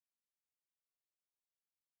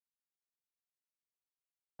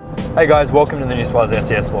Hey guys, welcome to the NSW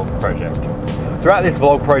SES vlog project. Throughout this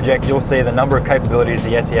vlog project, you'll see the number of capabilities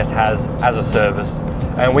the SES has as a service,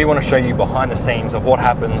 and we want to show you behind the scenes of what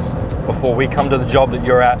happens before we come to the job that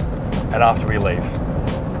you're at and after we leave.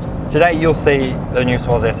 Today you'll see the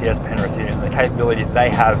NSW SES Penrith unit and the capabilities they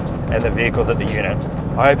have and the vehicles at the unit.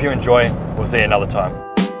 I hope you enjoy. We'll see you another time.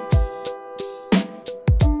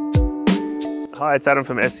 Hi, it's Adam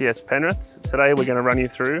from SES Penrith. Today we're going to run you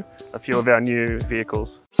through a few of our new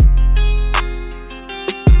vehicles.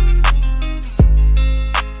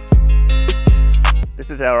 This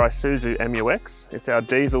is our Isuzu MUX. It's our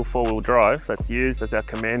diesel four-wheel drive that's used as our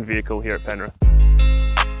command vehicle here at Penrith.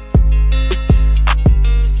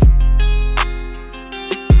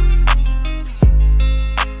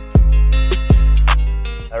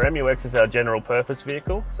 Our MUX is our general purpose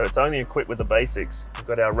vehicle, so it's only equipped with the basics. We've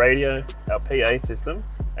got our radio, our PA system,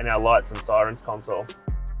 and our lights and sirens console.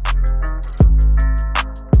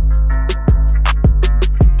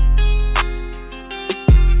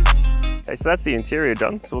 Okay, so that's the interior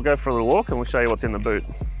done. So we'll go for a little walk and we'll show you what's in the boot.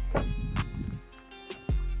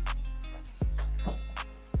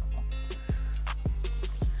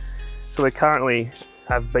 So we currently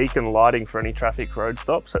have beacon lighting for any traffic road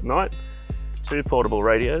stops at night. 2 portable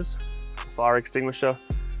radios, fire extinguisher,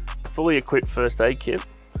 fully equipped first aid kit,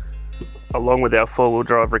 along with our four-wheel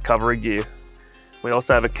drive recovery gear. We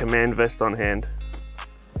also have a command vest on hand.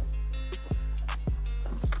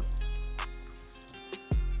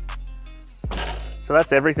 So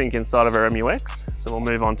that's everything inside of our MUX, so we'll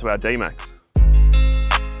move on to our D-Max.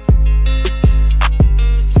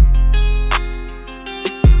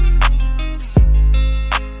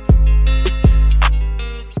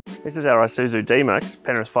 This is our Isuzu D-Max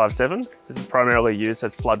Penrith 5.7. This is primarily used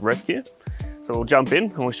as flood rescue. So we'll jump in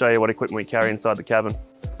and we'll show you what equipment we carry inside the cabin.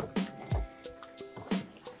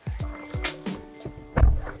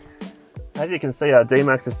 As you can see, our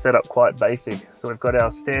D-Max is set up quite basic. So we've got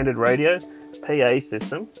our standard radio, PA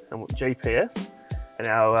system, and GPS, and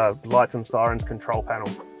our lights and sirens control panel.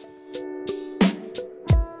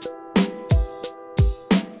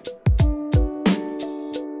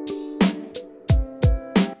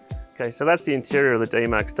 Okay, so that's the interior of the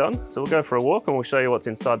D-Max done. So we'll go for a walk and we'll show you what's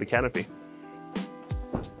inside the canopy.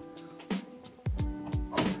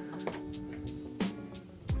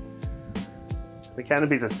 The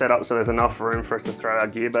canopies are set up so there's enough room for us to throw our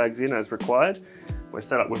gear bags in as required. We're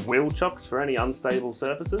set up with wheel chocks for any unstable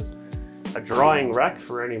surfaces, a drying rack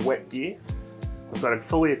for any wet gear. We've got a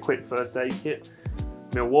fully equipped first aid kit,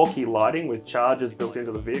 Milwaukee lighting with chargers built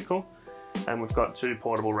into the vehicle, and we've got 2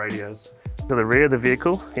 portable radios. To the rear of the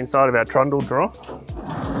vehicle, inside of our trundle drawer.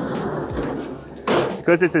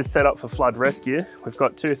 Because this is set up for flood rescue, we've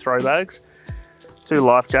got 2 throw bags, 2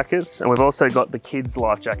 life jackets, and we've also got the kids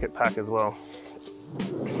life jacket pack as well.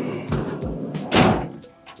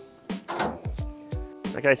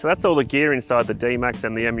 Okay, so that's all the gear inside the D-Max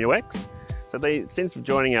and the MUX. So since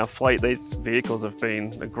joining our fleet, these vehicles have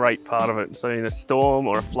been a great part of it. So in a storm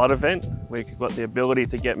or a flood event, we've got the ability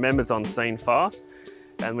to get members on scene fast.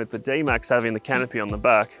 And with the D-Max having the canopy on the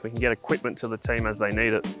back, we can get equipment to the team as they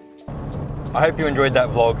need it. I hope you enjoyed that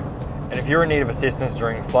vlog. And if you're in need of assistance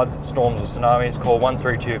during floods, storms or tsunamis, call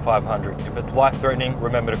 132 500. If it's life-threatening,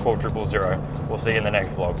 remember to call 000. We'll see you in the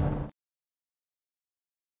next vlog.